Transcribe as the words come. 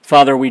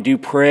Father, we do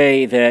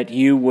pray that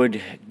you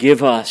would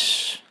give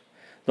us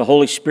the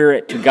Holy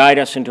Spirit to guide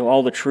us into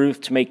all the truth,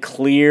 to make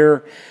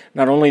clear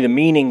not only the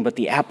meaning but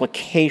the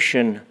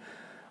application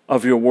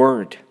of your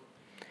word.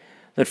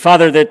 That,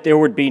 Father, that there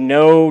would be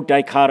no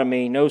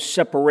dichotomy, no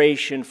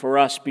separation for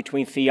us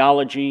between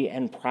theology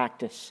and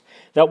practice.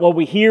 That what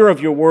we hear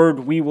of your word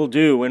we will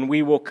do, and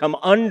we will come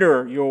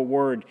under your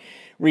word,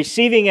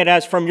 receiving it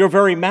as from your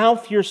very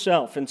mouth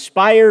yourself,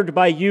 inspired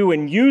by you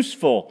and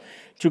useful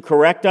to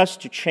correct us,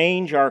 to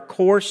change our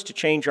course, to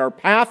change our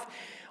path,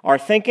 our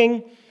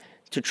thinking,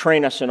 to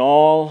train us in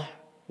all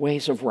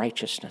ways of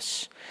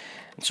righteousness.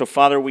 And so,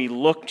 Father, we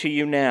look to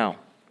you now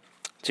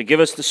to give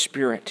us the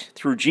Spirit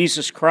through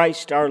Jesus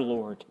Christ our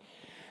Lord.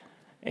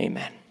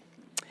 Amen.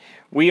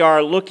 We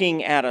are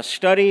looking at a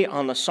study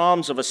on the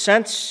Psalms of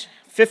Ascents,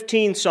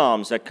 15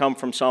 Psalms that come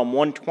from Psalm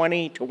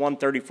 120 to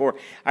 134.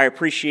 I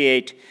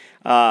appreciate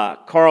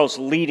Carl's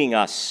leading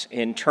us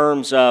in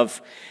terms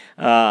of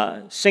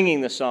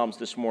singing the Psalms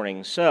this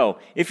morning. So,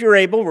 if you're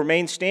able,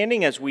 remain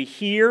standing as we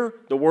hear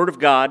the Word of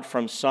God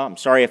from Psalm.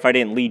 Sorry if I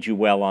didn't lead you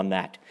well on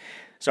that.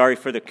 Sorry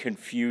for the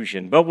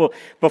confusion. But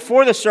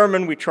before the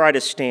sermon, we try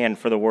to stand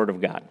for the Word of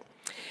God.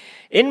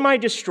 In my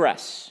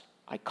distress,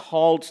 I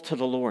called to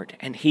the Lord,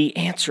 and he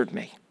answered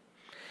me.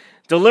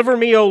 Deliver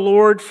me, O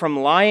Lord, from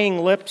lying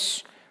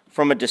lips,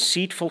 from a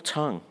deceitful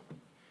tongue.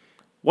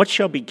 What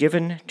shall be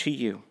given to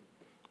you,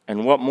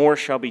 and what more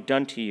shall be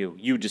done to you,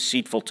 you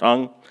deceitful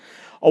tongue?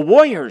 A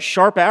warrior's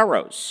sharp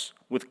arrows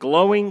with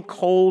glowing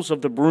coals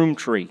of the broom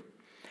tree.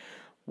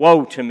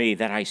 Woe to me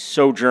that I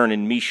sojourn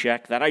in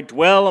Meshech, that I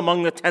dwell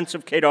among the tents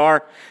of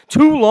Kedar.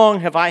 Too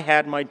long have I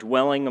had my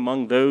dwelling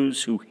among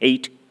those who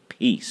hate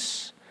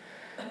peace.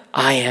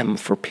 I am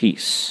for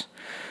peace.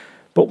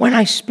 But when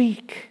I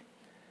speak,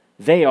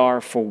 they are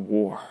for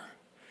war.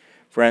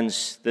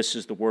 Friends, this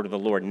is the word of the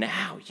Lord.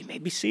 Now you may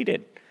be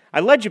seated.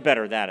 I led you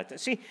better at that.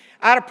 See,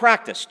 out of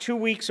practice, 2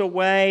 weeks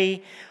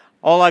away.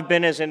 All I've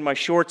been is in my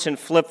shorts and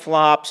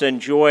flip-flops,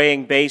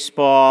 enjoying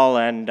baseball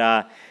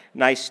and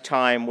nice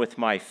time with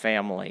my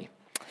family.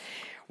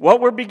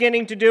 What we're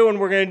beginning to do, and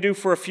we're going to do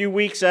for a few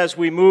weeks as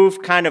we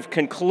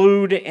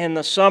conclude in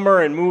the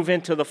summer and move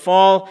into the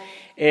fall,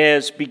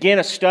 is begin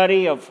a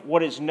study of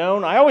what is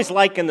known. I always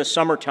like in the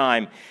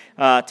summertime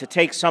to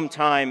take some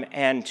time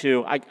and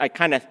I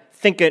kind of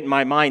think it in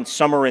my mind,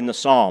 summer in the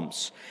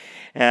Psalms.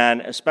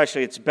 And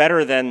especially it's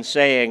better than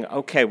saying,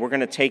 okay, we're going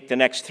to take the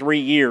next 3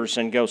 years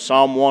and go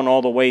Psalm 1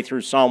 all the way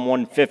through Psalm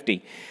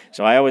 150.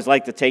 So I always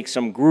like to take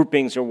some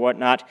groupings or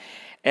whatnot.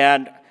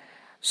 And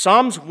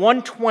Psalms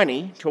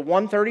 120 to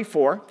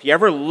 134, if you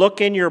ever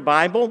look in your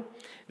Bible,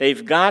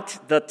 they've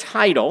got the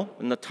title.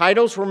 And the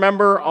titles,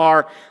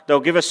 remember, they'll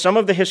give us some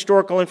of the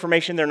historical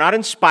information. They're not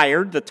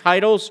inspired. The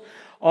titles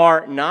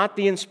are not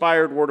the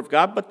inspired Word of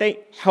God, but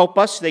they help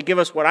us. They give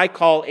us what I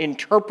call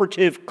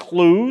interpretive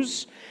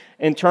clues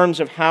in terms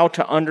of how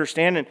to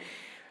understand. And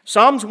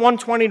Psalms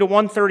 120 to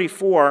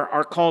 134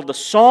 are called the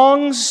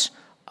Songs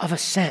of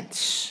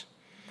Ascents,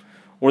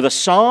 or the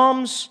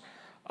Psalms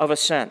of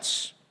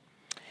Ascents.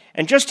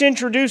 And just to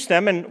introduce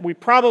them, and we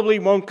probably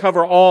won't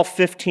cover all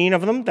 15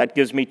 of them. That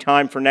gives me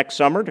time for next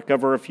summer to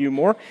cover a few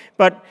more.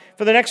 But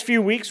for the next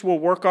few weeks, we'll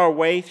work our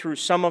way through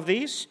some of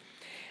these.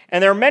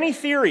 And there are many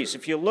theories.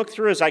 If you look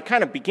through, as I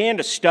kind of began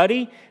to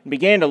study and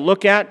began to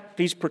look at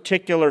these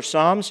particular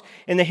Psalms,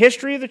 in the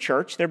history of the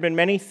church, there have been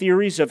many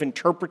theories of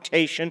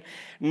interpretation,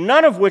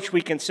 none of which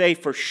we can say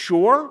for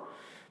sure,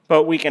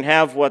 but we can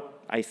have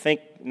what I think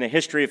in the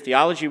history of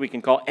theology we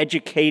can call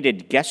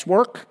educated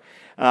guesswork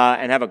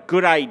and have a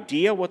good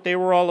idea what they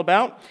were all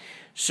about.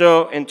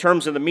 So in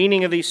terms of the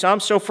meaning of these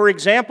Psalms, so for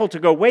example, to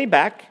go way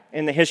back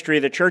in the history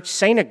of the church,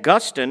 St.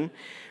 Augustine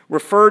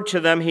referred to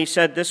them, he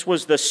said this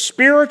was the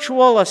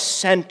spiritual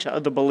ascent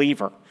of the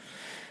believer.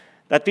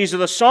 That these are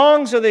the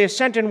songs of the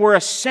ascent, and we're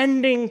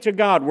ascending to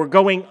God. We're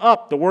going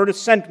up. The word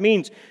ascent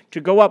means to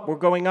go up. We're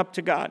going up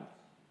to God.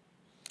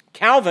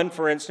 Calvin,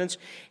 for instance,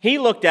 he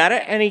looked at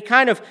it, and he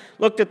kind of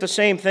looked at the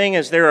same thing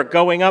as they're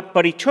going up,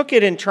 but he took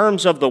it in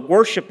terms of the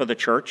worship of the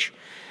church,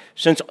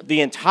 since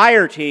the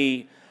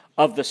entirety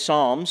of the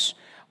Psalms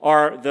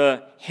are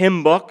the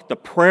hymn book, the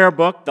prayer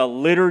book, the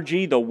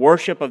liturgy, the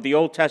worship of the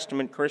Old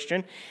Testament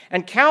Christian.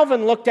 And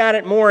Calvin looked at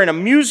it more in a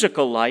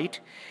musical light,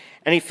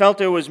 and he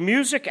felt it was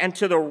music and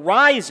to the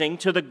rising,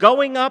 to the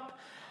going up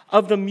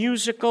of the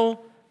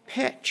musical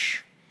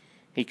pitch.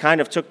 He kind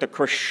of took the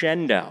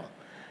crescendo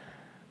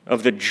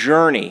of the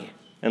journey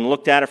and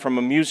looked at it from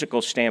a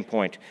musical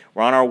standpoint.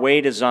 We're on our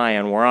way to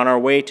Zion. We're on our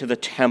way to the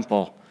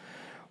temple.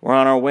 We're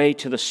on our way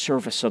to the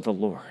service of the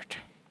Lord.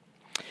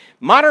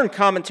 Modern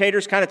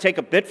commentators kind of take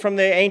a bit from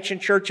the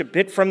ancient church, a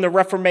bit from the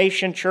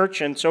Reformation church,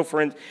 and so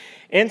for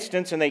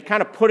instance, and they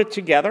kind of put it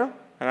together,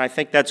 and I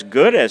think that's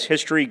good as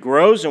history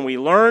grows and we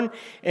learn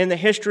in the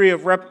history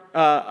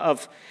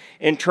of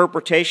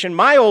interpretation.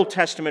 My Old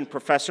Testament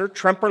professor,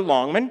 Tremper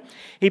Longman,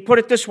 he put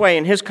it this way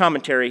in his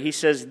commentary. He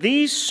says,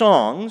 these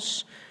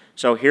songs,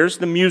 so here's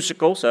the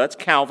musical, so that's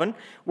Calvin,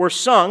 were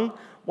sung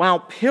while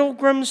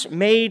pilgrims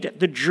made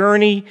the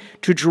journey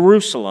to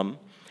Jerusalem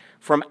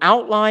from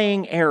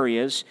outlying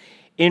areas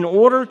in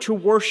order to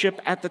worship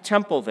at the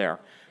temple there,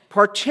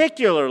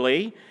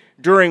 particularly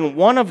during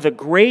one of the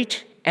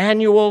great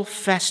annual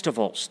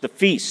festivals, the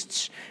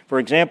feasts. For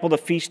example, the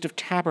Feast of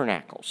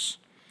Tabernacles.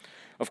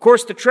 Of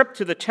course, the trip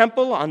to the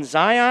temple on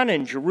Zion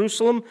in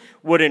Jerusalem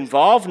would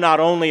involve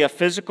not only a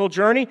physical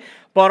journey,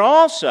 but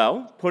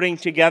also, putting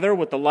together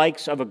what the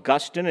likes of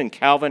Augustine and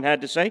Calvin had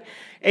to say,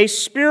 a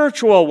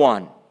spiritual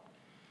one.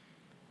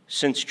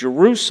 Since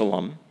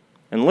Jerusalem,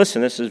 and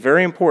listen, this is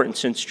very important,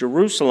 since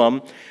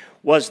Jerusalem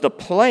was the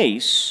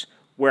place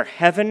where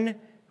heaven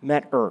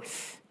met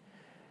earth.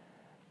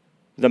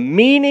 The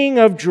meaning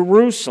of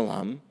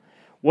Jerusalem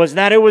was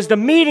that it was the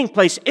meeting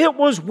place. It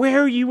was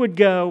where you would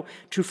go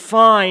to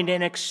find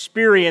and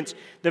experience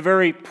the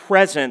very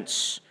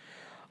presence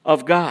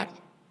of God.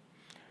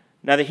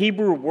 Now, the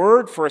Hebrew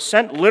word for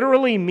ascent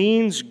literally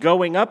means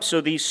going up,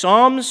 so these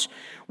psalms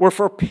were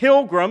for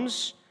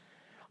pilgrims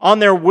on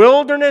their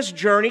wilderness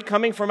journey,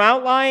 coming from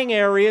outlying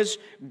areas,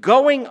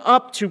 going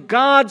up to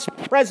God's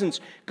presence,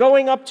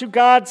 going up to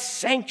God's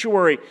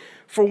sanctuary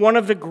for one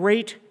of the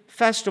great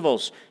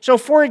festivals. So,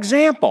 for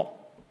example,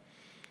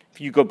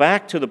 if you go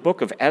back to the book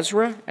of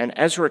Ezra and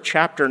Ezra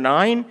chapter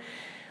 9,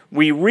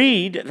 we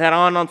read that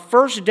on the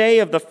first day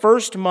of the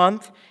first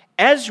month,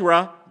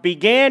 Ezra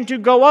began to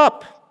go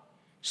up.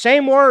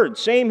 Same word,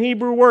 same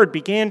Hebrew word,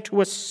 began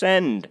to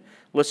ascend.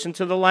 Listen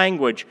to the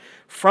language.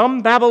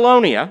 From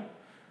Babylonia,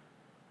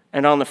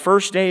 and on the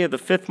first day of the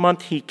 5th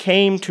month, he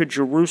came to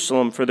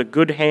Jerusalem, for the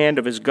good hand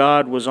of his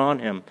God was on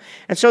him.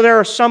 And so there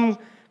are some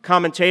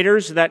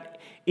commentators that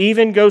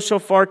even go so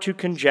far to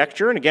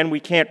conjecture, and again, we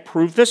can't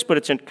prove this, but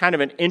it's kind of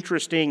an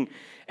interesting,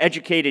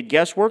 educated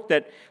guesswork,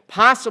 that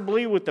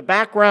possibly with the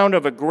background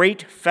of a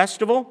great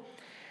festival,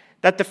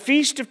 that the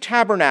Feast of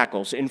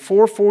Tabernacles in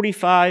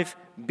 445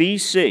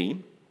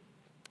 BC,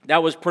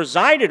 that was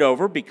presided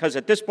over, because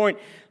at this point,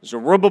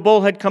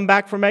 Zerubbabel had come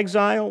back from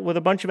exile with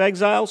a bunch of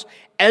exiles,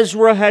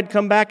 Ezra had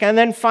come back, and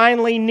then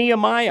finally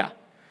Nehemiah.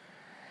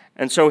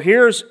 And so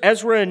here's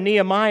Ezra and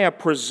Nehemiah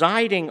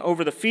presiding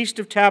over the Feast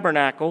of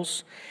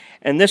Tabernacles,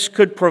 and this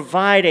could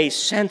provide a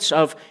sense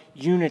of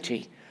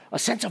unity, a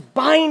sense of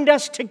bind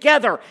us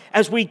together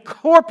as we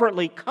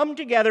corporately come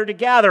together to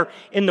gather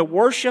in the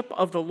worship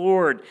of the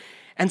Lord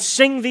and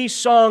sing these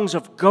songs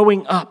of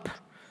going up,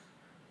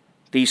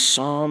 these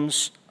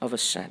psalms of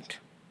ascent.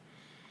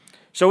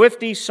 So if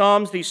these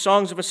songs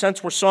of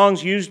ascent were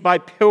songs used by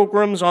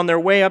pilgrims on their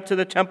way up to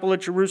the temple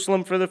at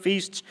Jerusalem for the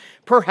feasts,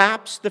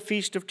 perhaps the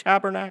Feast of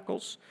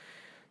Tabernacles,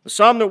 the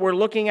psalm that we're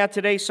looking at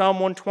today, Psalm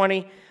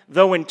 120,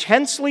 though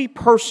intensely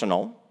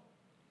personal,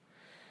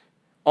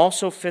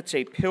 also fits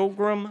a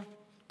pilgrim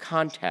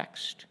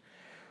context,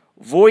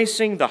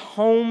 voicing the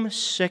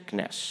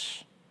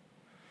homesickness,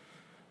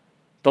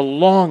 the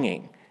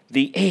longing,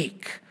 the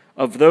ache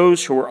of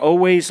those who are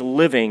always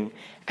living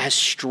as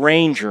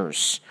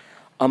strangers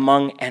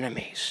among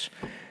enemies.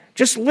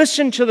 Just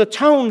listen to the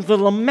tone, the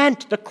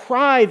lament, the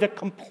cry, the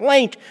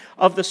complaint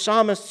of the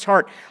psalmist's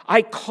heart.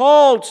 I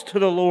called to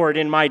the Lord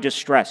in my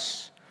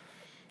distress,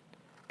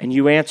 and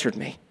you answered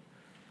me.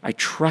 I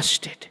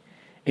trusted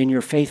in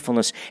your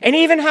faithfulness. And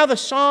even how the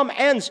psalm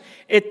ends,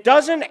 it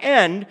doesn't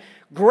end,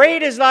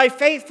 great is thy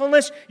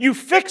faithfulness, you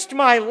fixed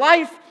my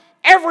life,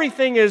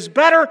 everything is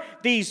better.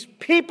 These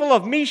people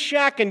of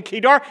Meshach and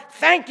Kedar,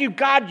 thank you,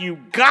 God, you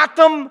got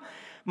them.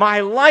 My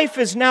life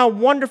is now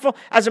wonderful.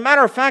 As a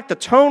matter of fact, the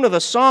tone of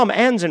the psalm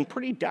ends in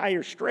pretty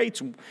dire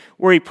straits,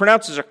 where he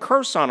pronounces a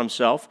curse on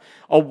himself,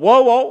 a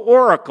woe, O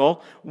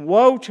oracle,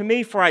 woe to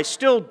me, for I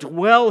still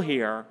dwell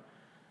here,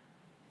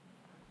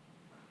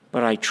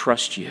 but I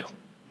trust you.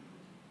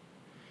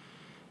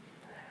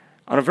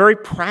 On a very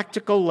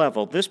practical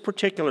level, this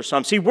particular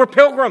psalm, see, we're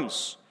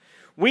pilgrims.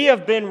 We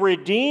have been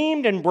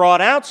redeemed and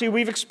brought out. See,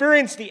 we've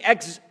experienced the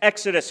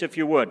Exodus, if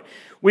you would.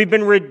 We've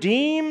been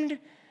redeemed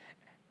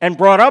and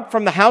brought up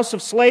from the house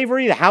of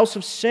slavery, the house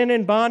of sin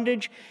and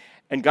bondage,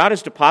 and God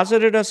has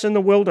deposited us in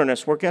the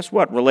wilderness where, guess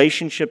what?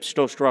 Relationships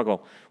still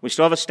struggle. We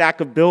still have a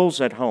stack of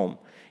bills at home.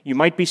 You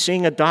might be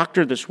seeing a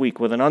doctor this week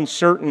with an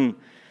uncertain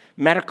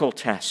medical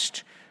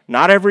test.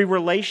 Not every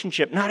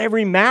relationship, not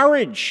every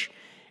marriage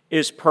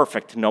is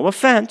perfect. No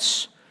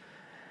offense.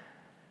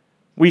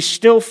 We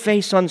still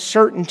face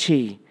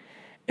uncertainty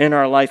in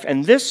our life.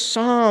 And this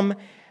psalm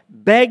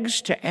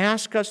begs to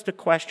ask us the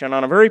question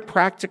on a very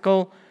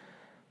practical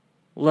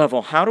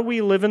level. How do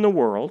we live in the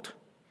world?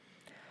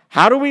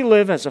 How do we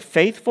live as a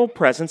faithful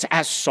presence,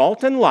 as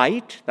salt and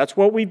light? That's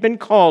what we've been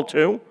called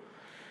to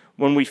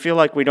when we feel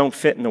like we don't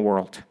fit in the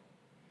world.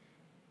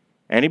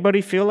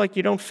 Anybody feel like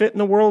you don't fit in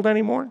the world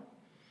anymore?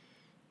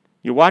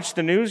 You watch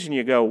the news and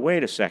you go,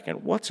 wait a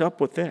second, what's up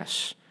with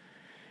this?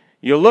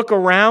 You look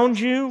around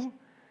you,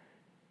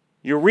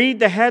 you read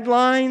the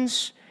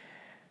headlines,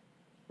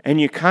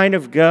 and you kind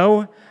of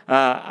go.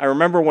 I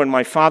remember when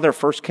my father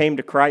first came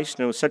to Christ,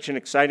 and it was such an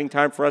exciting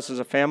time for us as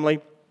a family.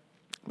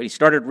 But he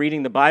started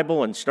reading the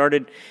Bible and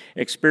started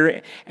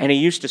experience, and he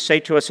used to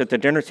say to us at the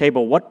dinner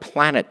table, what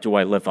planet do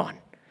I live on?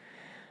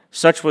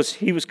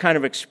 He was kind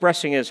of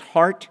expressing his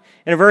heart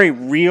in a very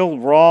real,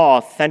 raw,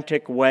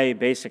 authentic way,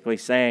 basically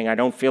saying, I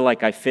don't feel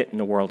like I fit in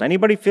the world.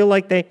 Anybody feel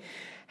like they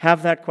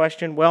have that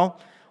question? Well,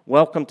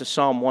 welcome to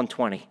Psalm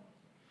 120.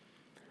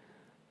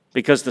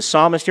 Because the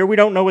psalmist here, we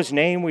don't know his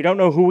name, we don't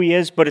know who he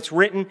is, but it's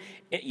written,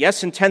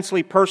 yes,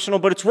 intensely personal,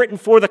 but it's written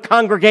for the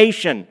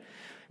congregation,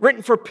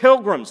 written for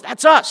pilgrims.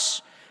 That's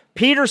us.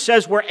 Peter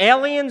says we're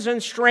aliens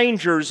and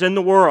strangers in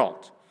the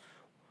world.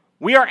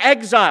 We are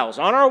exiles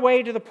on our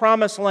way to the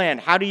promised land.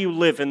 How do you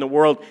live in the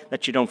world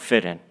that you don't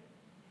fit in?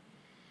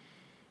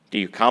 Do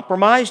you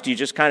compromise? Do you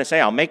just kind of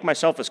say, I'll make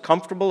myself as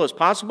comfortable as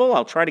possible,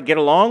 I'll try to get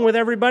along with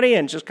everybody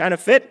and just kind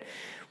of fit?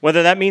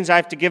 Whether that means I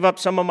have to give up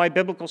some of my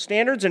biblical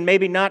standards and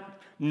maybe not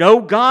know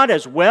God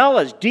as well,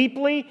 as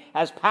deeply,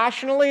 as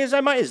passionately as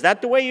I might. Is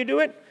that the way you do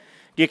it?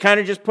 Do you kind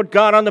of just put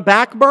God on the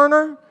back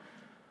burner?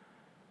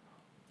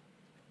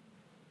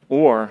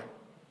 Or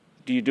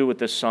do you do what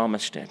this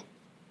psalmist did?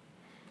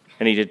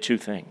 And he did two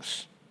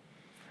things.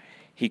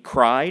 He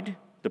cried,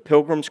 the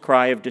pilgrim's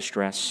cry of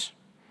distress,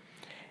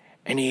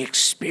 and he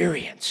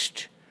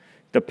experienced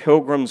the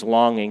pilgrim's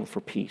longing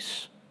for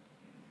peace.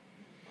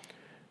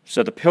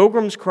 So the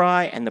pilgrim's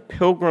cry and the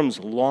pilgrim's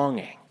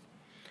longing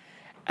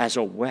as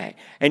a way.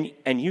 And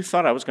you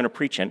thought I was going to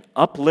preach an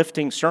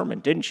uplifting sermon,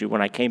 didn't you,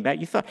 when I came back?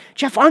 You thought,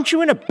 Jeff, aren't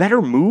you in a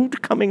better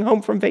mood coming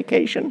home from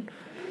vacation?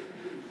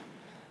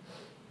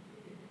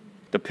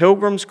 The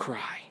pilgrim's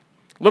cry.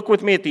 Look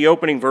with me at the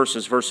opening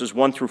verses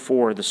 1 through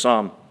 4 of the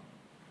psalm.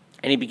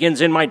 And he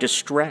begins, in my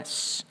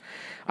distress,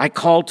 I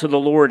called to the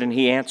Lord, and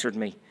he answered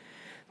me.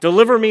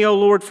 Deliver me, O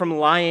Lord, from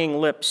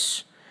lying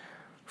lips,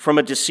 from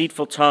a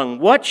deceitful tongue.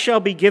 What shall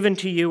be given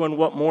to you, and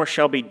what more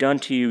shall be done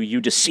to you, you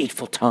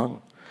deceitful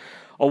tongue?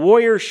 A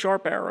warrior's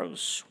sharp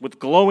arrows with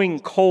glowing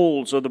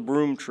coals of the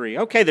broom tree.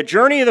 Okay, the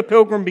journey of the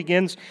pilgrim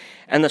begins,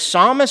 and the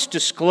psalmist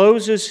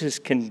discloses his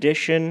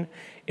condition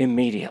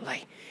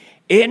immediately.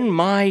 In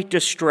my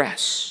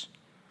distress.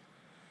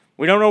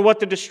 We don't know what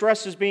the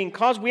distress is being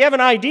caused. We have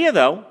an idea,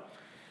 though,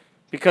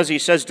 because he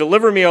says,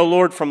 deliver me, O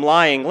Lord, from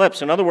lying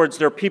lips. In other words,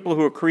 there are people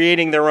who are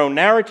creating their own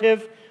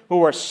narrative,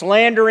 who are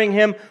slandering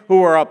him,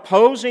 who are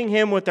opposing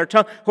him with their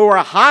tongue, who are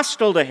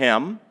hostile to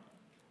him.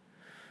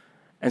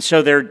 And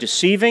so they're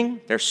deceiving,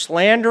 they're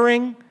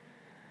slandering,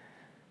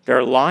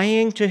 they're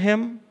lying to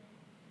him.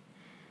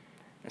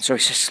 And so he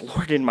says,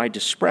 Lord, in my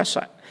distress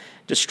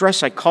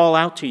I call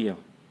out to you,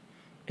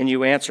 and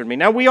you answered me.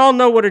 Now, we all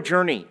know what a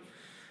journey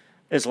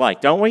is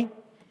like, don't we?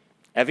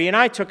 Evie and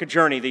I took a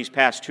journey these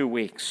past 2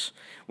 weeks.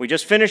 We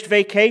just finished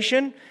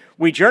vacation.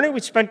 We journeyed. We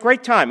spent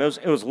great time.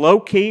 It was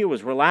low-key. It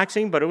was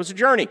relaxing, but it was a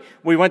journey.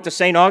 We went to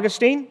St.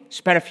 Augustine,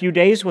 spent a few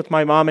days with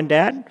my mom and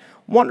dad.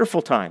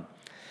 Wonderful time.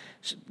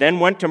 Then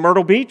went to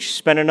Myrtle Beach,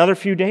 spent another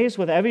few days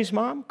with Evie's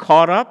mom,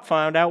 caught up,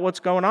 found out what's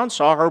going on,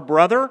 saw her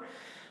brother,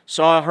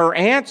 saw her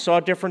aunt, saw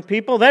different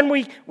people. Then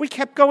we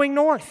kept going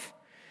north.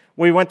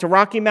 We went to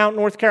Rocky Mount,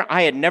 North Carolina.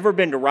 I had never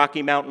been to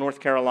Rocky Mount,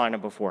 North Carolina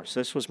before, so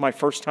this was my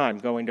first time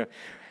going to.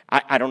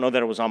 I don't know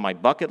that it was on my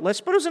bucket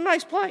list, but it was a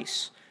nice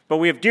place. But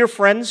we have dear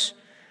friends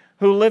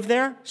who live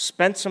there,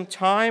 spent some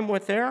time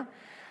with there.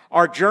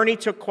 Our journey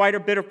took quite a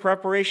bit of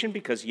preparation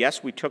because,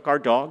 yes, we took our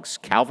dogs.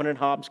 Calvin and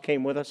Hobbs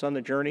came with us on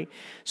the journey.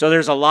 So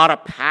there's a lot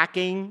of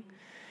packing,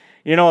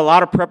 a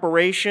lot of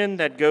preparation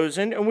that goes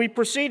in, and we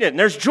proceeded. And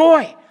there's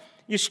joy.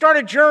 You start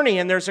a journey,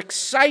 and there's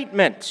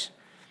excitement.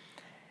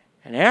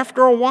 And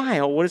after a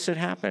while, what does it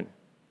happen?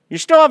 You're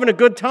still having a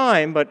good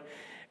time, but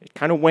it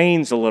kind of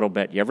wanes a little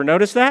bit. You ever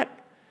notice that?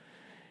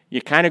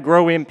 You kind of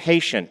grow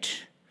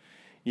impatient.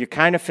 You're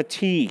kind of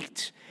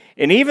fatigued.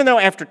 And even though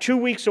after 2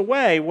 weeks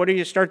away, what do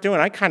you start doing?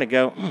 I kind of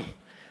go,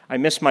 I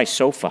miss my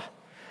sofa.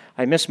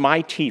 I miss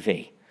my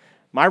TV.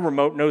 My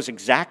remote knows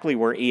exactly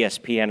where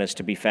ESPN is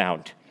to be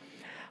found.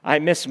 I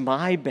miss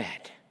my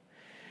bed.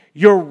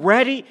 You're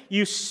ready.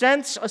 You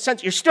sense a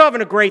sense. You're still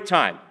having a great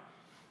time.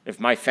 If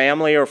my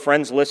family or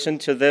friends listen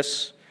to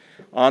this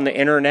on the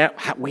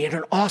internet, we had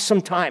an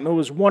awesome time. It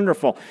was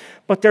wonderful.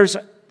 But there's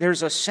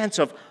a sense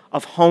of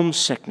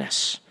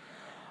homesickness,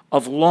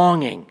 of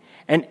longing,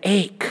 an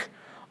ache,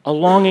 a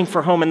longing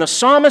for home. And the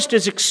psalmist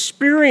is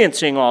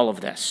experiencing all of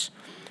this.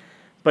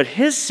 But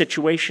his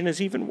situation is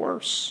even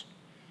worse.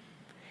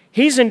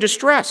 He's in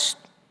distress.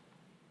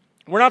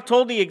 We're not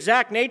told the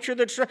exact nature of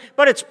the distress,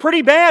 but it's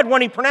pretty bad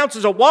when he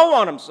pronounces a woe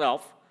on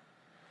himself.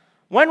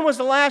 When was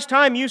the last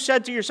time you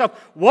said to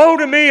yourself, woe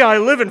to me, I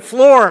live in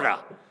Florida?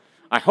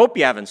 I hope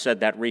you haven't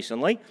said that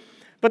recently.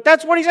 But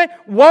that's what he said.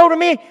 Woe to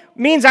me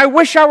means I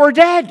wish I were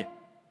dead.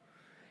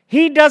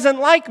 He doesn't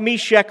like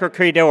Meshach or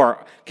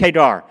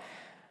Kedar.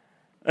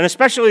 And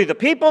especially the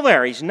people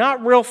there. He's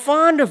not real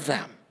fond of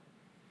them.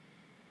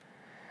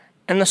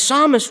 And the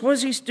psalmist, what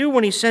does he do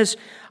when he says,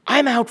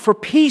 I'm out for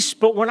peace,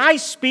 but when I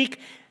speak,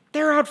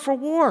 they're out for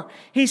war?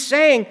 He's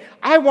saying,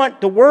 I want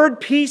the word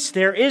peace.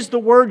 There is the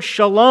word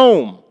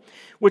shalom,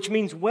 which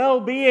means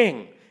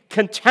well-being,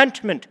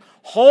 contentment,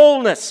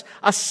 wholeness,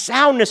 a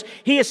soundness.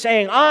 He is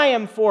saying, I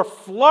am for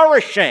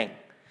flourishing.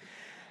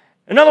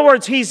 In other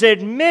words, he's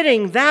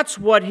admitting that's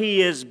what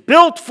he is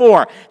built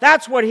for.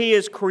 That's what he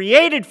is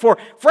created for.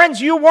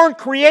 Friends, you weren't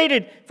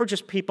created for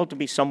just people to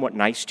be somewhat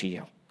nice to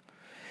you.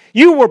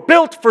 You were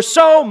built for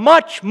so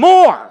much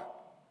more.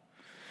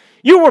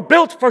 You were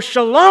built for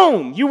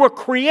shalom. You were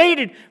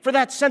created for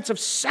that sense of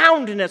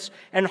soundness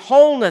and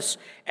wholeness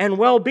and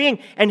well-being.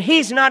 And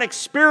he's not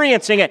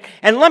experiencing it.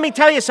 And let me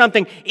tell you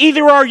something,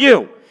 either are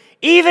you.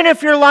 Even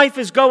if your life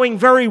is going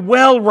very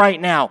well right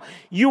now,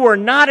 you are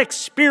not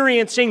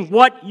experiencing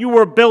what you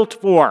were built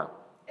for.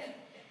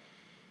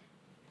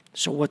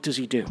 So what does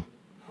he do?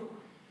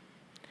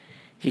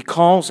 He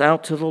calls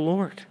out to the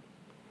Lord.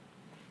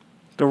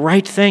 The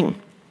right thing.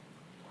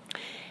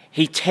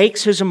 He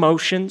takes his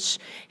emotions,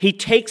 he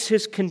takes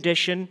his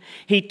condition,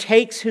 he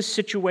takes his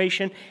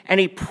situation, and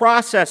he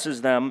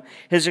processes them,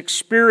 his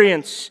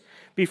experience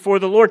before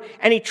the Lord,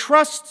 and he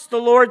trusts the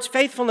Lord's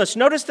faithfulness.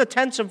 Notice the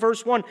tense of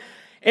verse 1.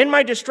 In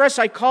my distress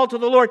I called to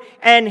the Lord,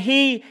 and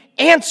he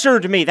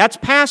answered me. That's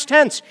past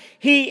tense.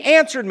 He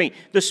answered me.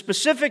 The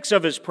specifics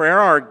of his prayer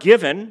are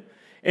given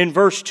in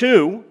verse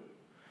 2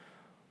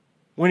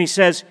 when he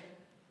says,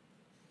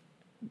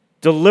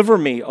 deliver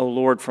me, O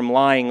Lord, from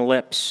lying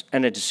lips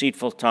and a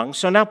deceitful tongue.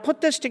 So now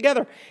put this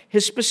together.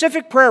 His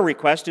specific prayer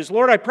request is,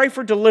 Lord, I pray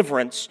for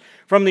deliverance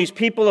from these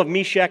people of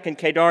Meshech and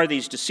Kedar,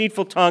 these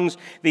deceitful tongues,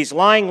 these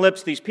lying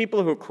lips, these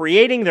people who are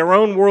creating their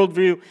own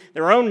worldview,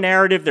 their own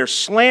narrative. They're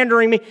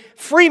slandering me.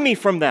 Free me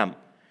from them.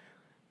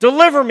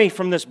 Deliver me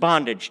from this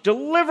bondage.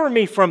 Deliver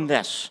me from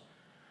this.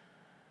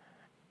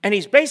 And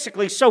he's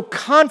basically so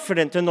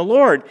confident in the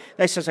Lord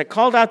that he says, I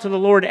called out to the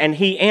Lord and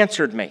he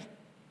answered me.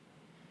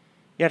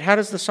 Yet how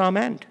does the psalm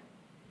end?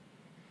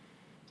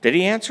 Did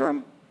he answer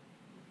him?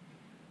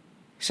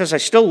 He says, I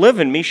still live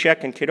in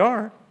Meshech and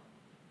Kedar.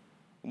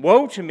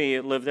 Woe to me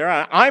that live there.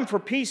 I'm for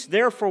peace,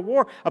 they're for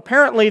war.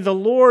 Apparently the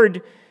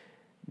Lord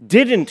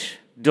didn't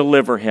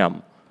deliver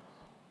him.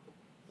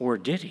 Or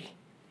did he?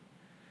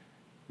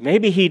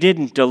 Maybe he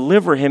didn't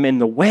deliver him in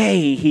the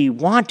way he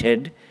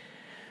wanted,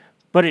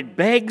 but it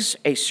begs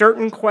a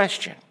certain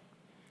question.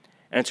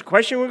 And it's a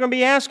question we're going to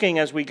be asking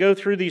as we go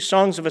through these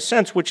songs of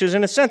ascents, which is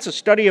in a sense a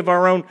study of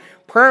our own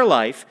prayer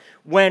life.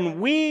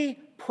 When we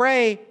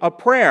pray a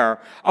prayer,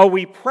 are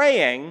we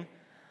praying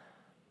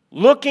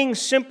looking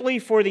simply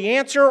for the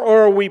answer,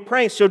 or are we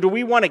praying? So do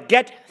we want to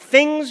get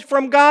things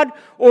from God,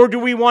 or do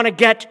we want to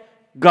get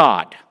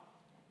God?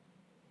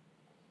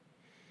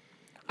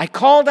 I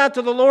called out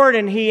to the Lord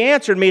and he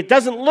answered me. It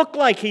doesn't look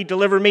like he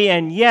delivered me,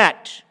 and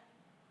yet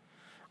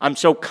I'm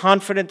so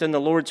confident in the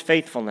Lord's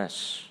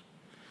faithfulness.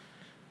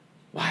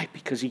 Why?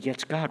 Because he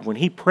gets God. When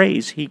he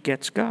prays, he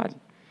gets God.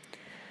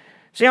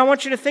 See, I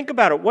want you to think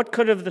about it. What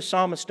could have the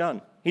psalmist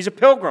done? He's a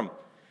pilgrim.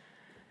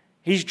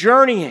 He's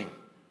journeying.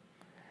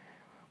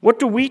 What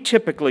do we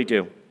typically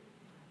do?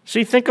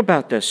 See, think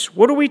about this.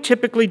 What do we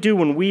typically do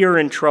when we are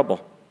in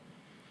trouble?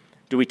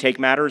 Do we take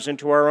matters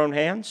into our own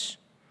hands?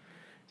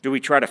 Do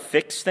we try to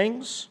fix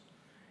things,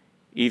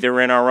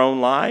 either in our own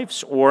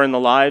lives or in the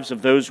lives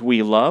of those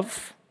we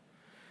love?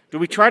 Do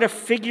we try to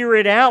figure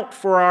it out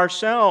for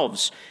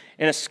ourselves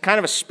in a kind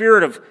of a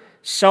spirit of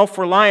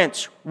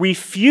self-reliance,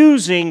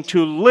 refusing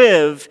to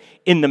live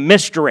in the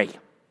mystery,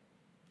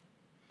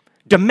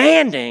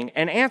 demanding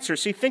an answer?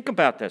 See, think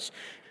about this.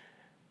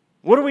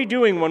 What are we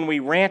doing when we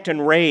rant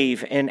and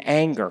rave in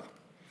anger?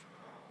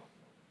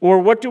 Or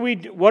what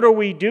are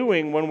we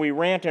doing when we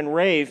rant and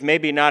rave,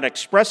 maybe not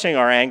expressing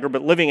our anger,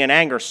 but living in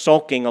anger,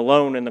 sulking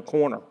alone in the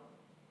corner?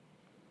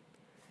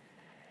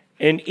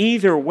 In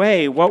either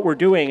way, what we're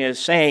doing is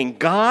saying,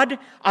 God,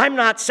 I'm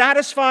not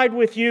satisfied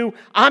with you.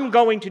 I'm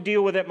going to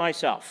deal with it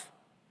myself.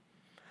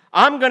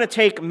 I'm going to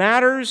take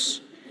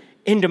matters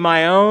into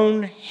my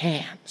own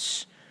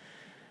hands.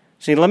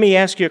 See, let me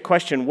ask you a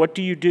question. What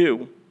do you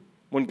do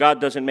when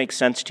God doesn't make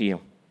sense to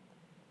you?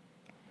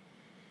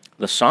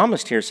 The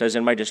psalmist here says,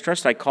 in my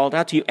distress I called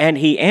out to you, and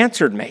he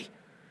answered me.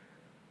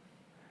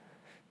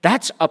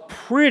 That's a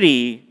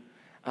pretty...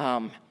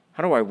 how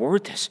do I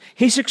word this?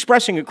 He's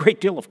expressing a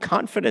great deal of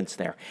confidence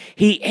there.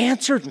 He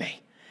answered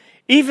me,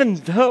 even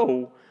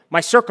though my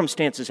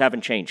circumstances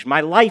haven't changed.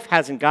 My life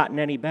hasn't gotten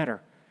any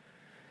better.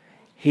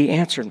 He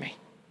answered me.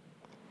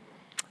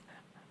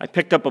 I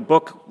picked up a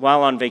book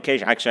while on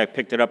vacation. Actually, I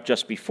picked it up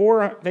just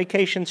before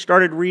vacation,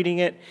 started reading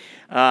it.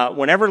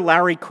 Whenever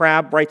Larry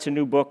Crabb writes a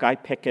new book, I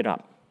pick it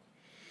up.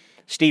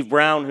 Steve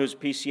Brown, who's a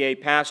PCA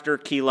pastor,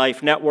 Key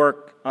Life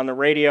Network on the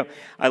radio,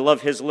 I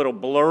love his little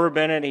blurb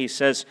in it. He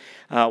says,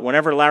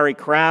 whenever Larry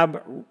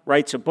Crabb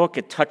writes a book,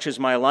 it touches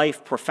my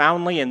life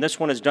profoundly, and this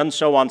one has done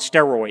so on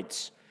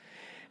steroids.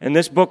 And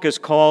this book is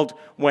called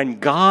When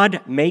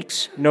God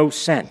Makes No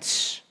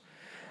Sense.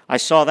 I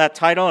saw that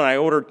title and I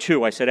ordered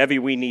 2. I said, Evie,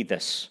 we need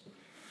this.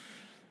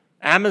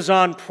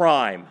 Amazon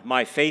Prime,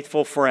 my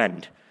faithful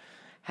friend,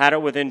 had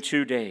it within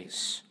 2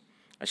 days.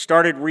 I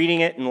started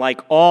reading it, and like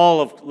all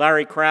of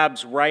Larry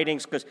Crabb's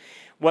writings, because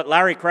what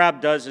Larry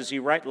Crabb does is he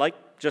writes,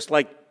 just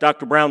like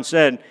Dr. Brown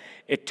said,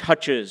 it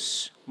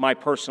touches my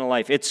personal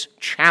life. It's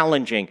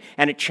challenging,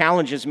 and it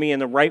challenges me in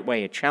the right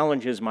way. It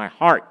challenges my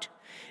heart.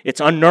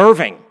 It's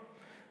unnerving,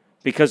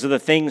 because of the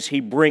things he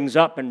brings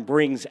up and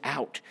brings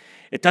out.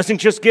 It doesn't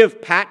just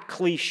give pat,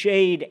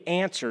 cliched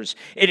answers.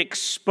 It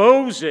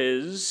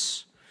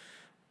exposes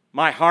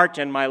my heart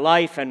and my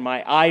life and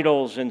my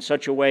idols in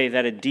such a way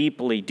that it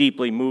deeply,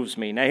 deeply moves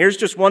me. Now, here's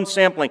just one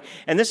sampling.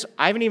 And this,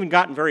 I haven't even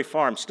gotten very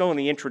far. I'm still in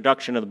the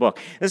introduction of the book.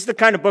 This is the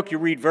kind of book you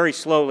read very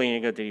slowly and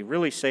you go, did he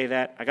really say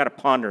that? I got to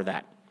ponder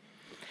that.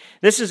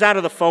 This is out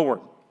of the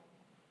foreword.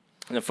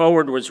 And the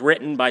foreword was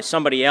written by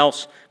somebody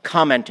else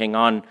commenting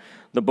on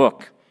the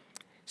book.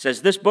 It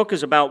says, this book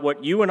is about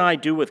what you and I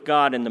do with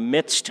God in the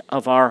midst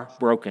of our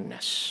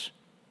brokenness.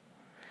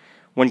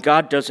 When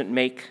God doesn't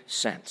make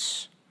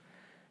sense.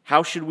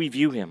 How should we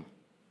view him?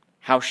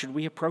 How should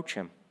we approach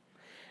him?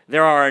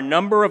 There are a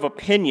number of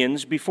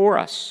opinions before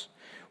us.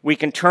 We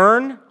can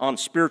turn on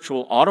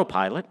spiritual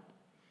autopilot,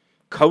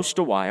 coast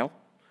a while,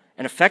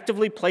 and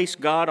effectively place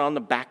God on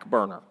the back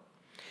burner.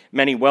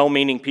 Many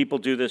well-meaning people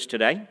do this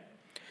today.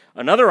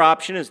 Another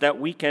option is that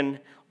we can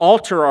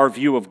alter our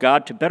view of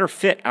God to better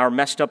fit our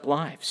messed up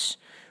lives.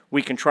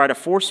 We can try to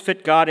force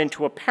fit God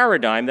into a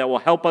paradigm that will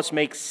help us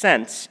make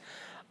sense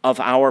of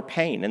our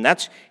pain. And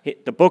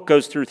the book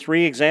goes through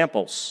 3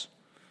 examples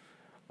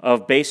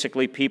of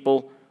basically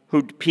people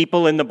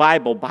in the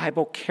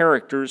Bible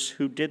characters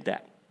who did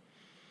that.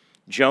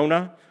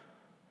 Jonah,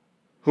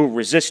 who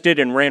resisted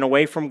and ran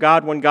away from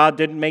God when God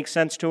didn't make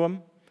sense to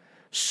him.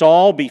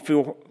 Saul,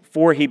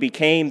 before he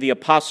became the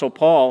Apostle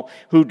Paul,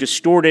 who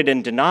distorted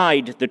and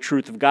denied the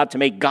truth of God to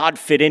make God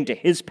fit into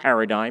his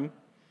paradigm.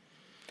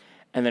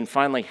 And then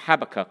finally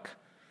Habakkuk,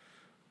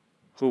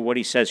 who, what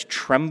he says,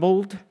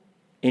 trembled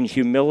in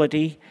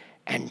humility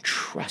and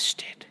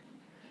trusted.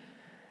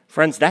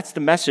 Friends, that's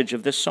the message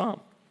of this psalm.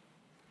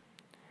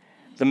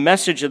 The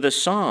message of this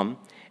psalm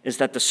is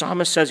that the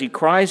psalmist says he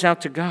cries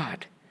out to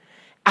God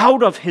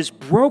out of his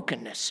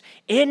brokenness,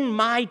 in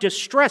my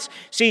distress.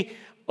 See,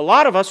 a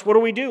lot of us,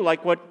 what do?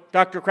 Like what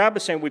Dr. Crabb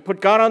is saying, we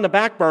put God on the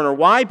back burner.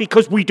 Why?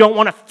 Because we don't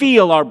want to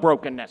feel our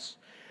brokenness.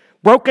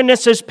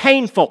 Brokenness is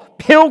painful.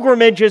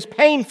 Pilgrimage is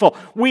painful.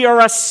 We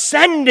are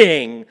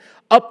ascending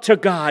up to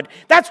God.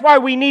 That's why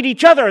we need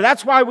each other.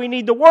 That's why we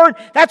need the Word.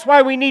 That's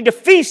why we need to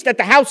feast at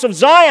the house of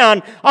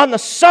Zion on the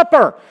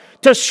supper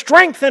to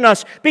strengthen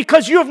us,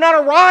 because you have not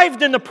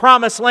arrived in the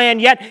promised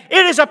land yet.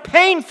 It is a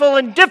painful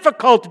and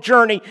difficult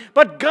journey,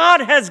 but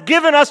God has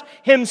given us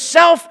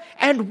himself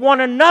and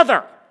one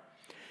another.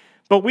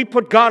 But we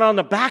put God on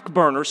the back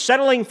burner,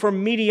 settling for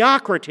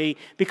mediocrity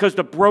because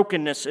the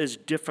brokenness is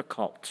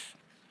difficult.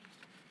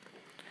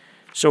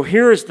 So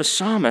here is the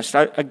psalmist,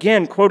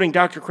 again, quoting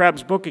Dr.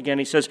 Crabb's book again.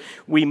 He says,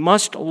 we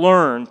must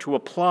learn to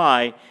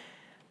apply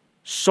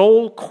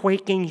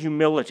soul-quaking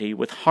humility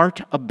with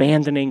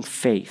heart-abandoning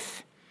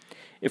faith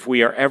if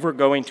we are ever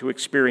going to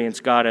experience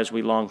God as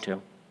we long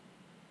to.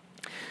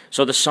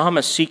 So the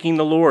psalmist seeking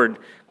the Lord,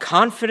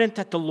 confident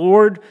that the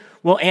Lord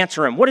will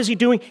answer him. What is he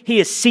doing? He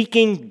is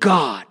seeking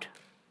God.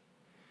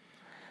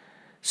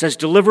 Says,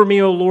 deliver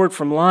me, O Lord,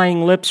 from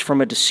lying lips,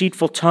 from a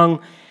deceitful tongue.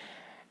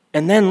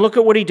 And then look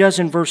at what he does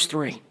in verse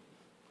 3.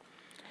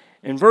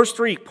 In verse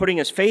 3, putting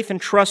his faith and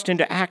trust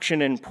into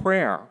action in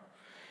prayer.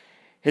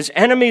 His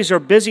enemies are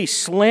busy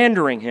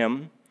slandering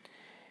him.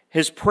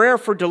 His prayer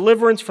for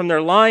deliverance from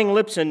their lying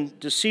lips and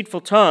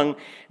deceitful tongue,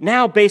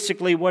 now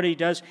basically what he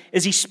does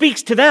is he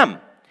speaks to them.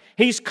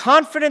 He's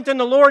confident in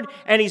the Lord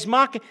and he's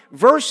mocking.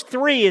 Verse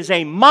 3 is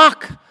a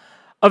mock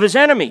of his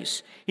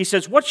enemies. He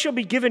says, what shall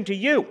be given to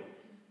you?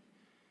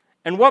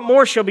 And what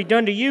more shall be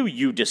done to you,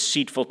 you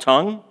deceitful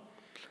tongue?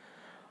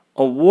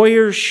 A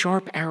warrior's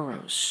sharp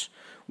arrows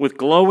with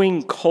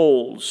glowing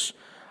coals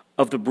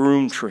of the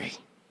broom tree.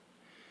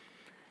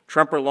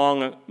 Tremper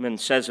Longman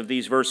says of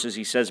these verses,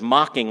 he says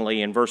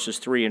mockingly in verses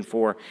 3 and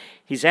 4,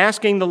 he's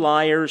asking the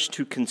liars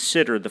to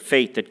consider the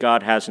fate that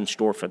God has in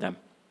store for them.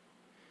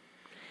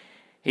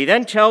 He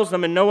then tells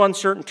them in no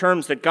uncertain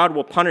terms that God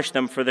will punish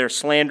them for their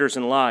slanders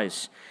and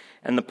lies.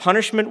 And the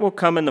punishment will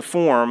come in the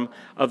form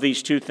of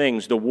these 2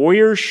 things, the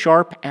warrior's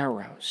sharp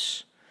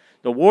arrows.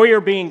 The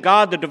warrior being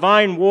God, the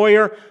divine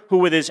warrior, who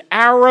with his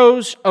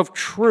arrows of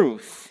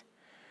truth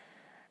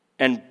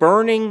and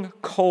burning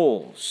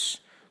coals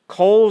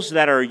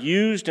that are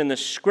used in the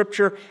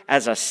Scripture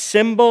as a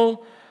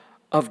symbol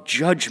of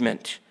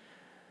judgment,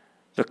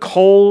 the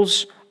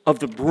coals of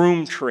the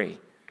broom tree.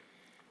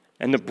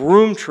 And the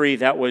broom tree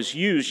that was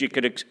used, you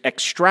could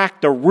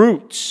extract the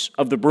roots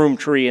of the broom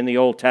tree in the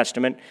Old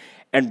Testament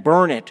and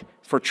burn it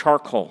for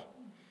charcoal.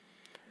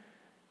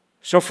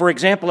 So, for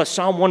example, as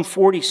Psalm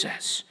 140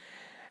 says,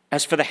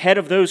 as for the head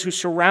of those who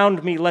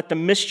surround me, let the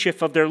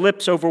mischief of their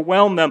lips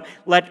overwhelm them.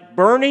 Let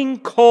burning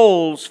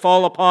coals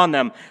fall upon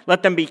them.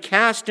 Let them be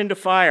cast into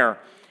fire,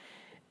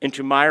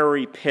 into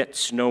miry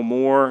pits, no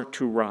more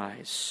to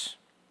rise.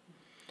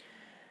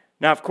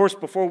 Now, of course,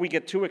 before we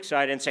get too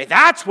excited and say,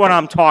 that's what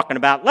I'm talking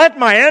about. Let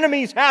my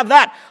enemies have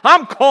that.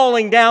 I'm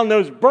calling down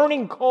those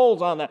burning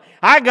coals on them.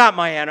 I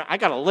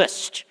got a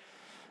list.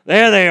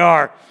 There they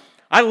are.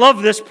 I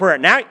love this prayer.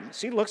 Now,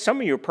 see, look,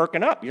 some of you are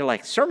perking up. You're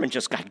like, sermon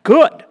just got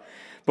good.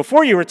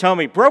 Before you were telling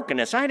me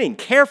brokenness, I didn't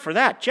care for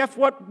that. Jeff,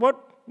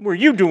 what were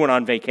you doing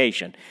on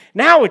vacation?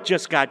 Now it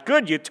just got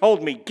good. You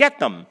told me, get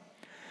them.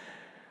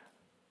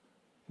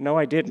 No,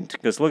 I didn't,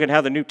 because look at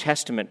how the New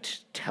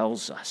Testament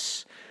tells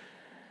us.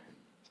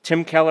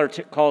 Tim Keller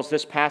calls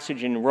this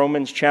passage in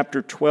Romans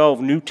chapter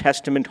 12, New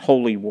Testament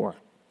holy war.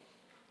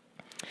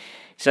 He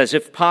says,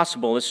 if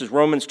possible, this is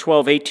Romans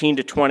 12, 18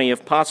 to 20,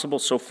 if possible,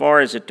 so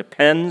far as it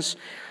depends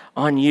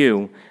on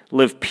you,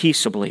 live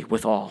peaceably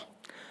with all.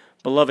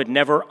 Beloved,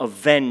 never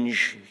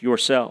avenge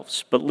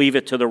yourselves, but leave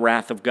it to the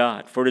wrath of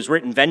God. For it is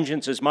written,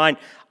 vengeance is mine,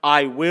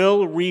 I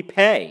will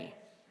repay,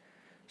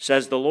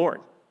 says the Lord.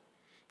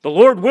 The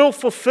Lord will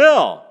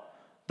fulfill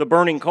the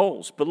burning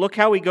coals, but look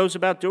how he goes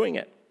about doing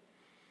it.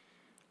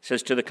 He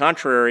says, to the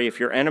contrary, if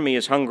your enemy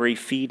is hungry,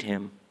 feed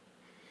him.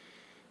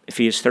 If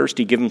he is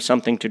thirsty, give him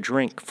something to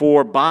drink.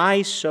 For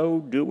by so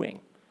doing,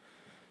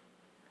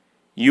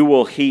 you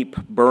will heap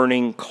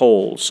burning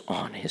coals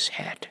on his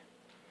head.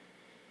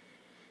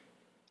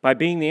 By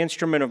being the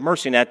instrument of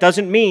mercy. Now, that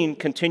doesn't mean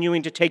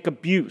continuing to take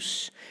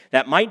abuse.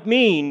 That might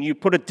mean you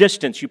put a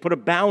distance, you put a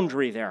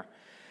boundary there.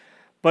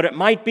 But it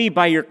might be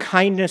by your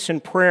kindness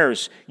and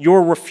prayers,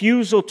 your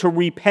refusal to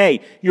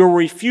repay, your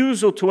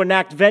refusal to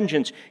enact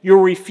vengeance, your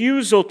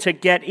refusal to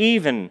get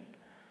even.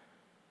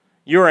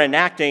 You're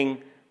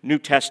enacting New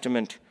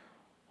Testament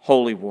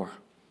holy war.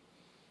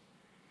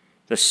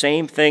 The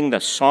same thing the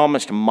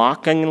psalmist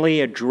mockingly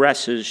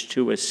addresses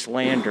to his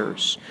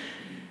slanders,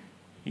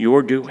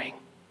 you're doing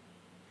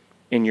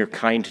in your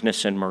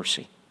kindness and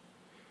mercy.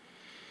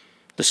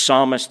 The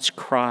psalmist's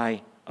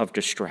cry of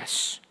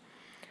distress.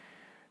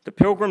 The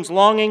pilgrim's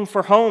longing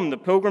for home, the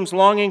pilgrim's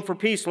longing for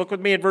peace. Look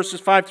with me at verses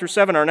 5 through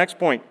 7, our next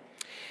point.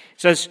 It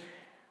says,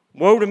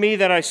 woe to me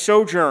that I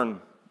sojourn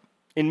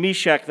in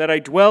Meshech, that I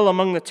dwell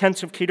among the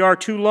tents of Kedar.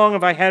 Too long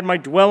have I had my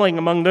dwelling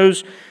among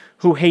those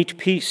who hate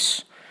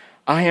peace.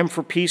 I am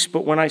for peace,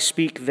 but when I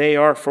speak, they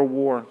are for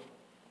war.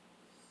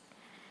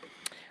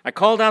 I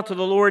called out to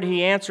the Lord,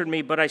 he answered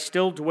me, but I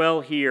still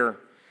dwell here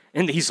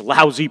in these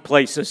lousy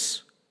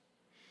places.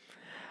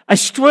 I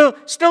still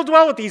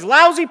dwell with these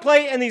lousy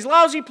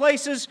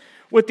places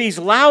with these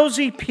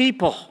lousy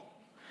people.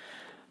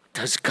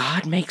 Does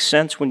God make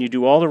sense when you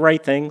do all the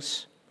right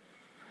things?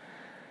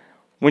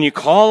 When you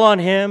call on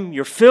him,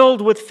 you're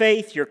filled with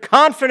faith, your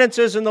confidence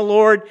is in the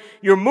Lord,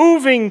 you're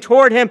moving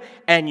toward him,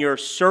 and your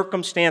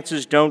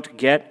circumstances don't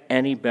get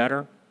any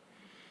better?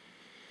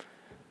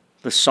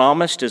 The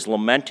psalmist is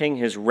lamenting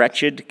his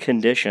wretched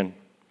condition.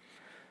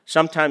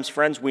 Sometimes,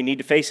 friends, we need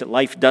to face it.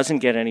 Life doesn't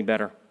get any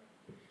better.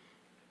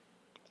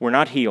 We're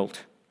not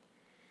healed.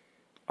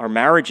 Our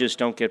marriages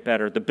don't get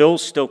better. The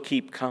bills still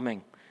keep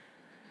coming.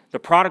 The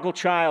prodigal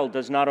child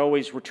does not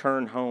always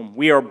return home.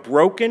 We are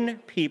broken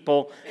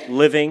people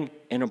living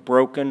in a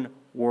broken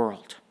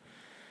world.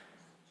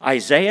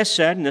 Isaiah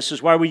said, and this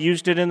is why we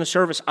used it in the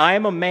service, I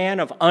am a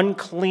man of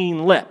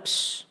unclean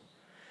lips,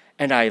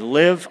 and I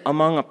live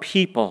among a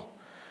people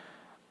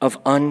of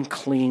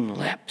unclean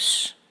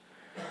lips.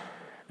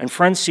 And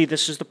friends, see,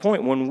 this is the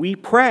point. When we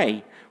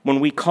pray, when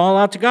we call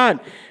out to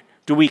God,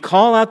 do we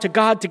call out to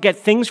God to get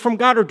things from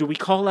God, or do we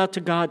call out to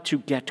God to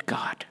get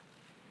God?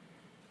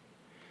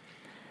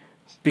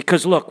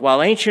 Because look,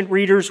 while ancient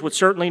readers would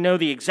certainly know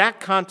the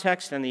exact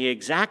context and the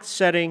exact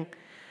setting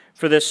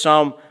for this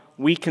psalm,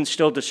 we can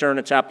still discern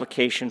its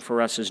application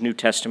for us as New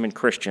Testament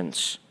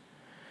Christians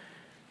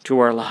to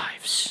our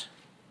lives.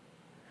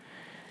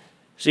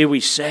 See, we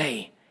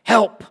say,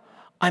 help,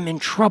 I'm in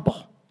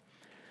trouble.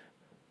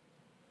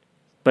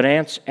 But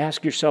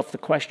ask yourself the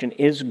question,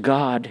 is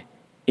God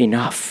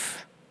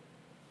enough?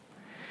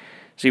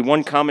 See,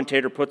 one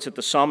commentator puts it,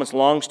 the psalmist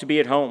longs to be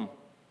at home,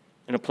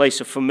 in a place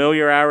of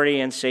familiarity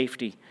and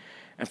safety.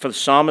 And for the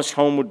psalmist,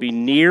 home would be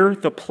near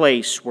the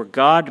place where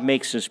God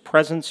makes his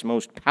presence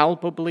most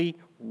palpably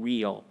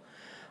real,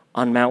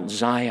 on Mount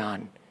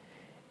Zion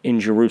in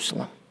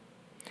Jerusalem.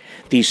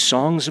 These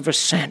songs of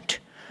ascent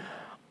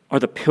are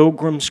the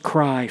pilgrim's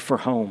cry for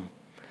home,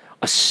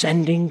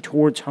 ascending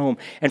towards home.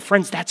 And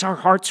friends, that's our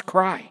heart's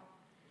cry.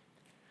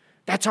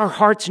 That's our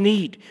heart's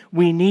need.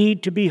 We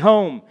need to be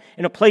home,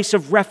 in a place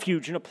of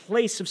refuge, in a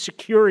place of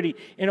security,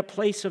 in a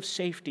place of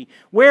safety.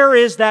 Where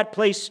is that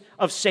place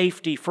of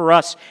safety for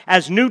us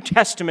as New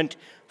Testament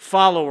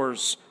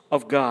followers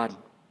of God?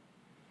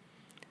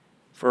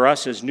 For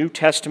us as New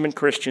Testament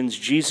Christians,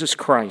 Jesus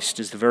Christ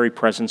is the very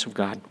presence of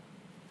God.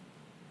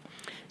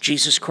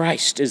 Jesus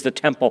Christ is the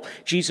temple.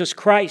 Jesus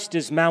Christ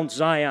is Mount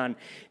Zion.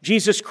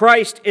 Jesus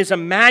Christ is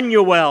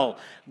Emmanuel,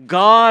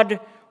 God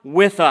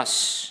with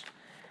us.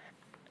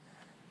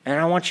 And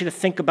I want you to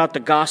think about the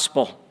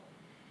gospel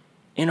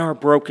in our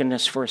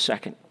brokenness for a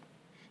second.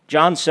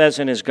 John says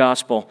in his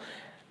gospel,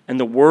 and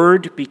the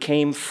Word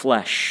became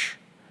flesh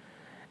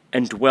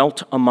and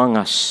dwelt among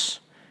us,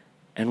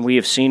 and we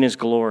have seen his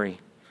glory.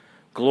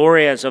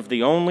 Glory as of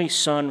the only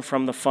Son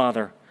from the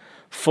Father,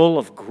 full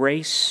of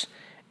grace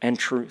and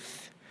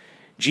truth.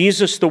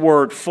 Jesus, the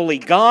Word, fully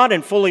God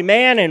and fully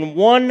man in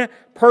one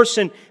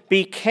person,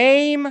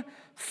 became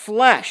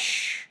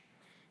flesh.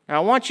 Now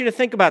I want you to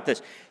think about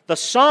this. The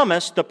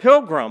psalmist, the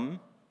pilgrim,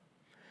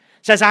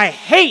 says, I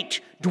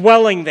hate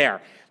dwelling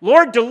there.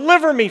 Lord,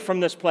 deliver me from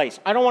this place.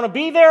 I don't want to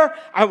be there.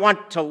 I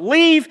want to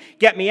leave.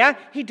 Get me out.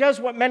 He does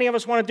what many of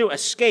us want to do,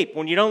 escape.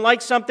 When you don't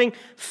like something,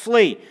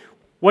 flee.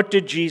 What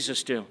did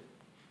Jesus do?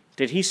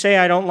 Did he say,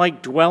 I don't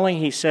like dwelling?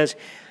 He says,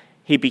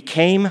 he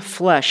became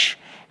flesh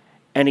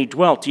and he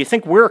dwelt. Do you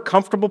think we're a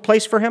comfortable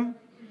place for him?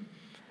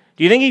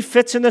 Do you think he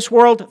fits in this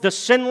world, the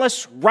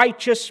sinless,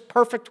 righteous,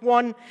 perfect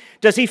one?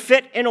 Does he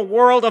fit in a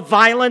world of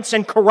violence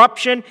and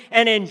corruption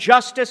and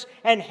injustice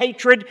and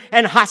hatred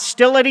and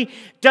hostility?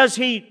 Does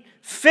he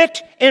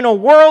fit in a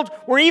world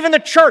where even the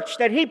church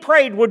that he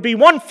prayed would be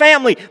one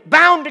family,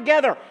 bound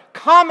together,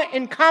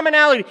 in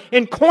commonality,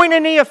 in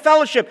koinonia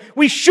fellowship?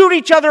 We shoot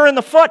each other in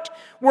the foot.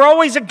 We're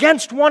always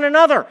against one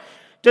another.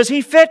 Does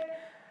he fit?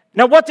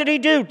 Now, what did he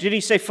do? Did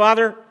he say,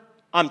 Father,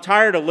 I'm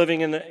tired of living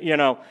in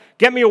the,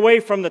 get me away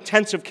from the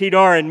tents of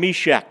Kedar and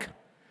Meshach?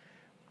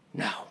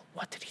 No.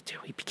 What did he do?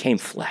 He became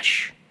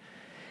flesh.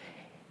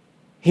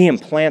 He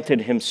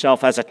implanted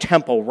himself as a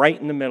temple right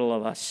in the middle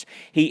of us.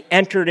 He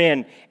entered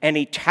in and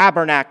he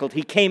tabernacled.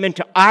 He came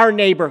into our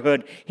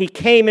neighborhood. He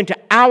came into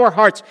our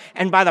hearts.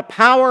 And by the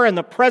power and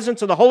the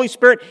presence of the Holy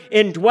Spirit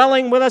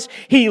indwelling with us,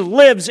 he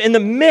lives in the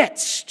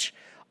midst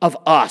of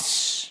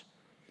us.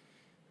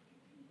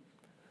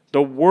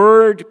 The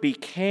Word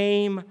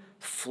became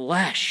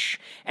flesh,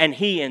 and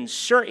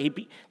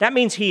that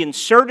means he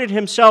inserted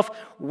himself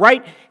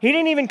right. He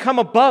didn't even come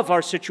above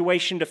our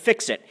situation to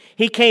fix it.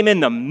 He came in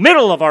the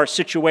middle of our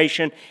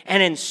situation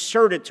and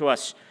inserted to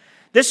us.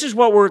 This is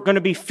what we're going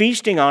to be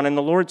feasting on in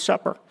the Lord's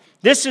Supper.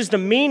 This is the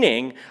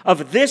meaning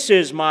of this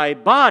is my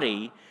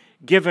body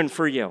given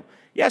for you.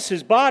 Yes,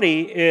 his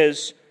body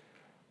is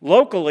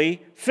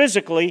locally,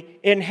 physically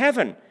in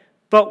heaven.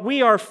 But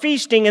we are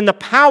feasting in the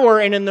power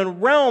and in the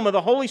realm of the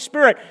Holy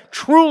Spirit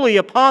truly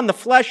upon the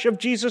flesh of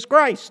Jesus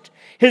Christ.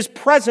 His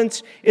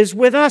presence is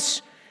with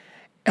us,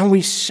 and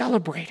we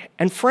celebrate it.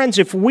 And friends,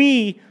 if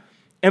we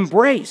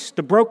embrace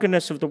the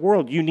brokenness of the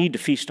world, you need to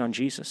feast on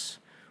Jesus.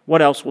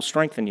 What else will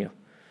strengthen you?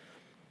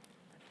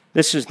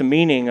 This is the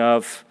meaning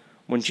of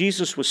when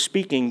Jesus was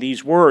speaking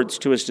these words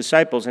to his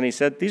disciples, and he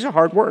said, these are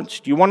hard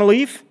words. Do you want to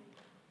leave?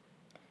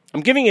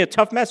 I'm giving you a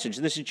tough message.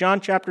 This is John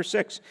chapter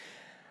 6.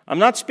 I'm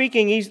not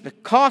speaking easy. The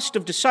cost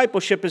of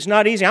discipleship is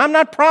not easy. I'm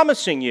not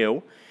promising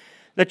you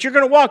that you're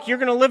going to walk, you're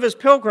going to live as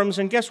pilgrims,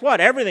 and guess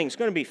what? Everything's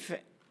going to be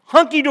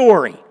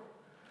hunky-dory.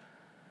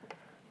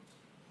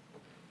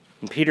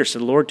 And Peter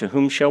said, Lord, to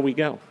whom shall we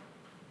go?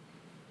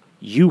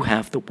 You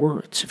have the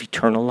words of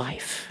eternal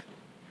life.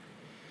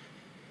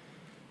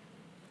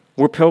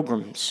 We're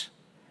pilgrims.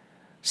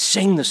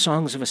 Sing the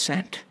songs of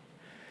ascent.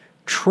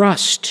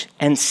 Trust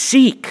and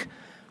seek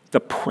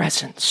the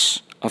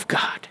presence of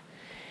God.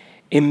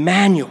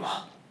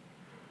 Emmanuel,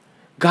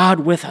 God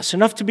with us,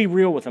 enough to be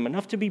real with him,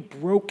 enough to be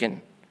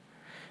broken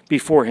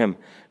before him,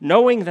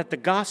 knowing that the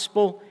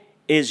gospel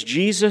is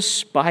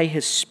Jesus by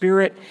his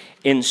Spirit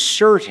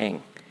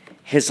inserting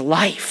his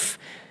life,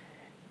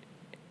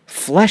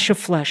 flesh of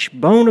flesh,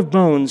 bone of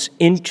bones,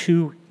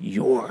 into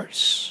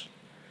yours.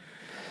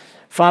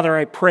 Father,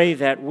 I pray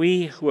that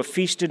we who have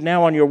feasted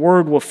now on your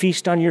word will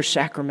feast on your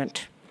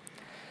sacrament.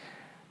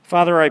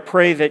 Father, I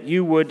pray that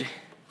you would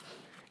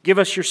give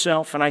us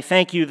yourself, and I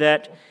thank you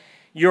that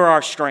you're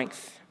our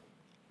strength.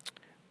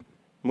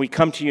 We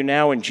come to you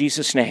now in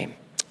Jesus' name.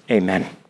 Amen.